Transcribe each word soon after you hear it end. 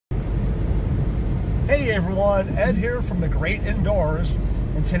Hey everyone, Ed here from the Great Indoors,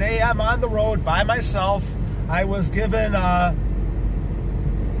 and today I'm on the road by myself. I was given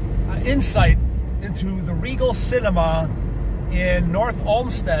insight into the Regal Cinema in North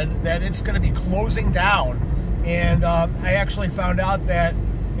Olmsted that it's going to be closing down, and I actually found out that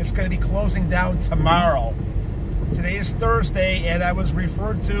it's going to be closing down tomorrow. Today is Thursday, and I was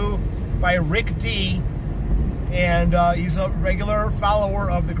referred to by Rick D, and he's a regular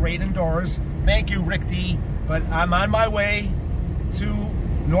follower of the Great Indoors. Thank you, Rick D. But I'm on my way to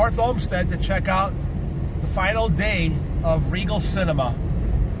North Olmsted to check out the final day of Regal Cinema.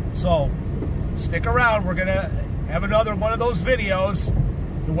 So stick around. We're gonna have another one of those videos.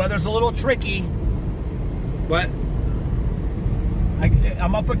 The weather's a little tricky, but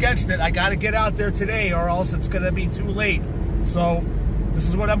I'm up against it. I gotta get out there today or else it's gonna be too late. So this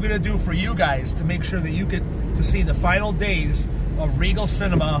is what I'm gonna do for you guys to make sure that you get to see the final days of Regal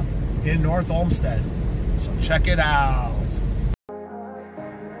Cinema in North Olmsted. So check it out.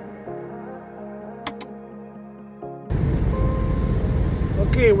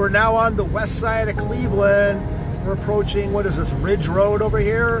 Okay, we're now on the west side of Cleveland. We're approaching, what is this, Ridge Road over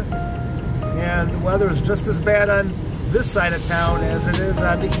here? And the weather is just as bad on this side of town as it is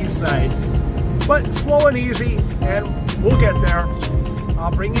on the east side. But slow and easy, and we'll get there.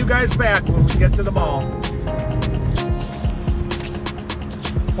 I'll bring you guys back when we get to the mall.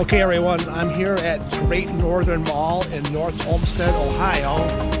 Okay everyone, I'm here at Great Northern Mall in North Olmsted, Ohio,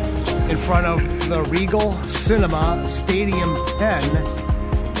 in front of the Regal Cinema Stadium 10.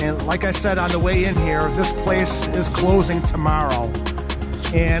 And like I said on the way in here, this place is closing tomorrow.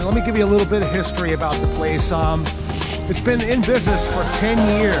 And let me give you a little bit of history about the place. It's been in business for 10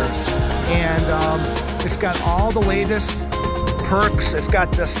 years, and it's got all the latest perks. It's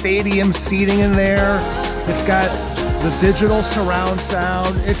got the stadium seating in there. It's got the digital surround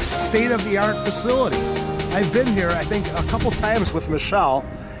sound. It's a state-of-the-art facility. I've been here, I think, a couple times with Michelle,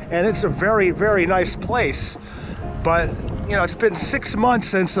 and it's a very, very nice place. But, you know, it's been 6 months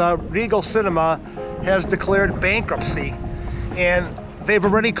since Regal Cinema has declared bankruptcy, and they've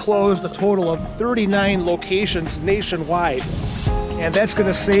already closed a total of 39 locations nationwide. And that's going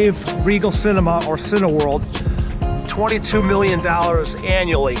to save Regal Cinema, or Cineworld, $22 million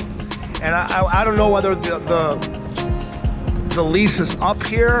annually. And I don't know whether the lease is up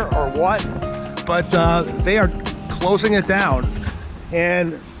here or what, but they are closing it down,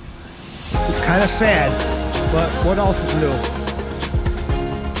 and it's kind of sad, but what else is new?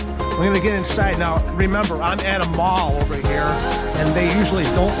 We're gonna get inside now. Remember, I'm at a mall over here, and they usually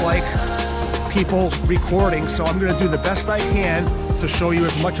don't like people recording, so I'm gonna do the best I can to show you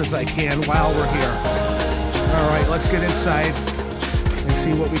as much as I can while we're here. All right, let's get inside and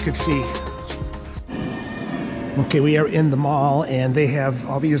see what we could see. Okay, we are in the mall, and they have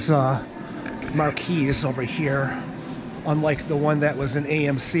all these marquees over here, unlike the one that was in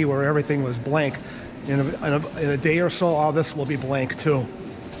AMC where everything was blank. In a day or so, all this will be blank too.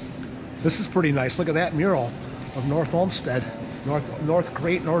 This is pretty nice. Look at that mural of North Olmsted, North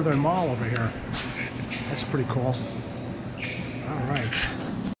Great Northern Mall over here. That's pretty cool. All right.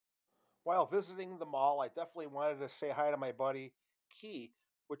 While visiting the mall, I definitely wanted to say hi to my buddy Key,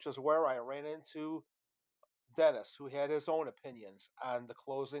 which is where I ran into Dennis, who had his own opinions on the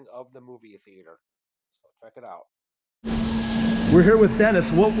closing of the movie theater. So check it out. We're here with Dennis.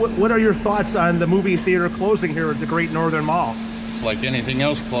 What are your thoughts on the movie theater closing here at the Great Northern Mall? It's like anything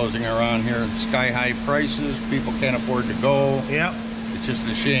else closing around here. Sky-high prices, people can't afford to go. Yeah. It's just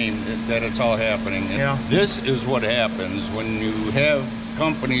a shame that it's all happening. And this is what happens when you have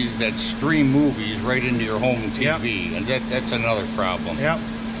companies that stream movies right into your home TV, and that's another problem. Yeah.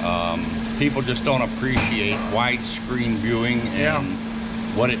 People just don't appreciate widescreen viewing and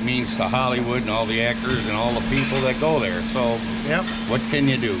what it means to Hollywood and all the actors and all the people that go there. So, what can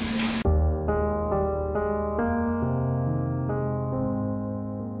you do?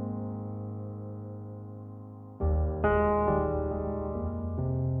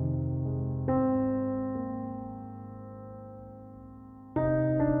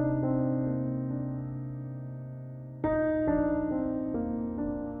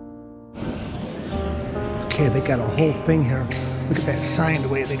 Okay, they got a whole thing here. Look at that sign, the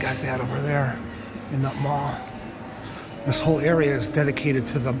way they got that over there in that mall. This whole area is dedicated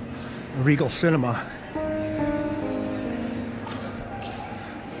to the Regal Cinema.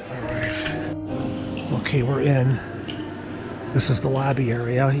 All right. Okay, we're in. This is the lobby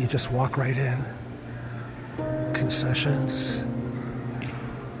area. You just walk right in. Concessions.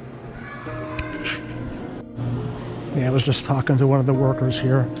 Yeah, I was just talking to one of the workers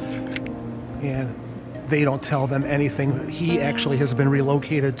here, and they don't tell them anything. He actually has been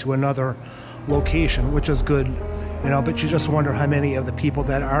relocated to another location, which is good, you know, but you just wonder how many of the people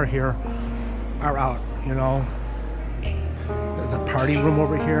that are here are out, you know. There's a party room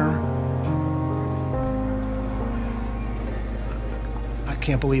over here. I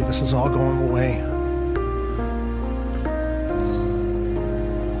can't believe this is all going away.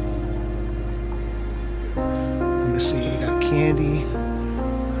 Let me see, you got candy.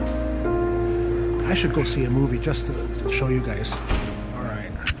 I should go see a movie just to show you guys. All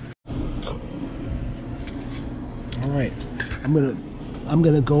right. All right. I'm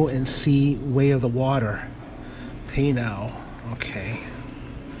gonna go and see Way of the Water. Pay now. Okay.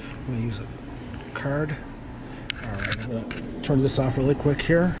 I'm gonna use a card. All right. I'm gonna turn this off really quick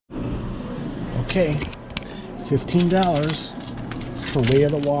here. Okay. $15 for Way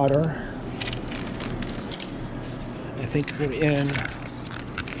of the Water. I think we're in.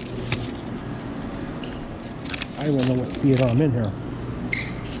 I don't know what theater I'm in here.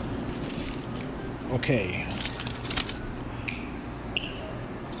 Okay.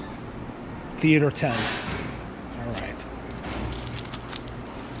 Theater 10. All right.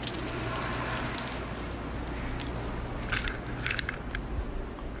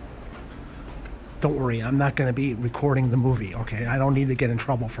 Don't worry, I'm not going to be recording the movie, okay? I don't need to get in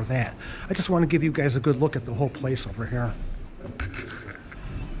trouble for that. I just want to give you guys a good look at the whole place over here.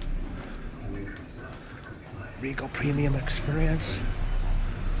 Regal Premium Experience.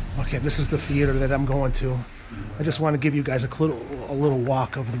 Okay, this is the theater that I'm going to. I just want to give you guys a little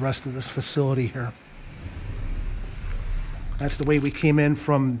walk of the rest of this facility here. That's the way we came in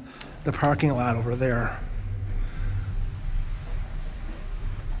from the parking lot over there.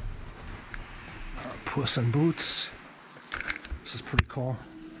 Puss in Boots. This is pretty cool.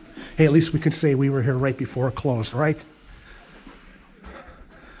 Hey, at least we can say we were here right before it closed, right?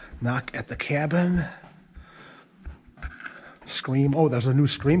 Knock at the Cabin. Scream. Oh, there's a new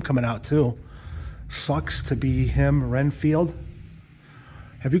Scream coming out too. Sucks to Be Him, Renfield.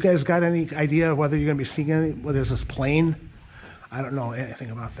 Have you guys got any idea whether you're going to be seeing any? Whether there's this plane? I don't know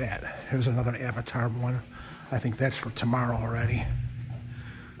anything about that. Here's another Avatar one. I think that's for tomorrow already.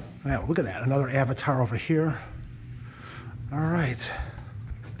 Wow, look at that. Another Avatar over here. All right.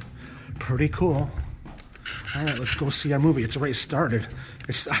 Pretty cool. All right, let's go see our movie. It's already started.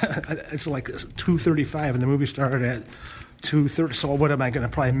 It's like 2:35 and the movie started at 2:30. So what am I going to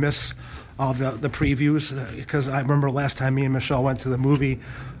probably miss all the previews? Because I remember last time me and Michelle went to the movie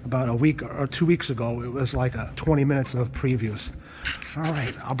about a week or 2 weeks ago. It was like 20 minutes of previews. All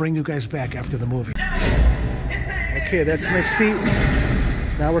right, I'll bring you guys back after the movie. Okay, that's my seat.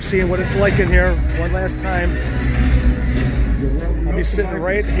 Now we're seeing what it's like in here one last time. I'll be sitting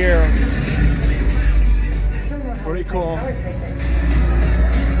right here. Pretty cool.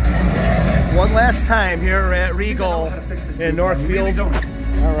 One last time here at Regal in Northfield. All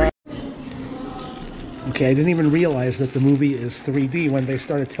right. Okay, I didn't even realize that the movie is 3D when they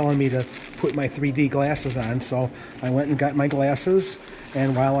started telling me to put my 3D glasses on. So I went and got my glasses,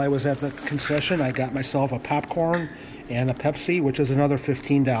 and while I was at the concession, I got myself a popcorn and a Pepsi, which is another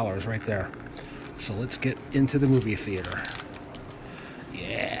 $15 right there. So let's get into the movie theater.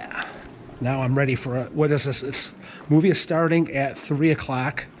 Yeah. Now I'm ready for what is this? Movie is starting at 3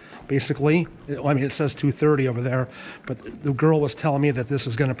 o'clock. Basically, I mean, it says 2:30 over there, but the girl was telling me that this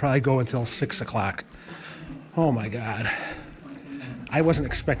is going to probably go until 6 o'clock. Oh my God. I wasn't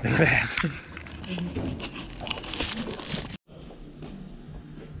expecting that.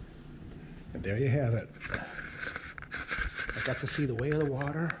 And there you have it. I got to see The Way of the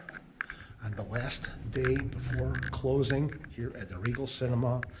Water on the last day before closing here at the Regal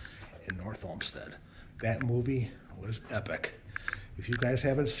Cinema in North Olmsted. That movie was epic. If you guys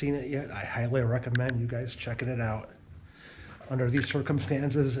haven't seen it yet, I highly recommend you guys checking it out. Under these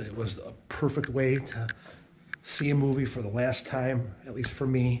circumstances, it was a perfect way to see a movie for the last time, at least for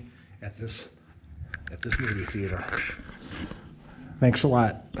me, at this movie theater. Thanks a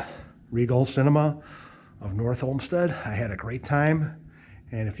lot, Regal Cinema of North Olmsted. I had a great time,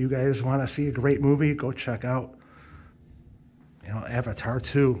 and if you guys want to see a great movie, go check out, Avatar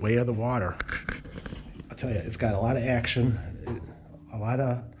 2: Way of the Water. I'll tell you, it's got a lot of action, a lot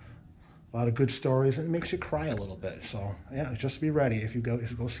of good stories, and it makes you cry a little bit. So yeah, just be ready if you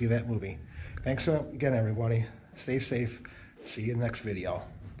go see that movie. Thanks again, everybody. Stay safe. See you in the next video.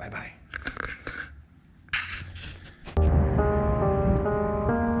 Bye bye.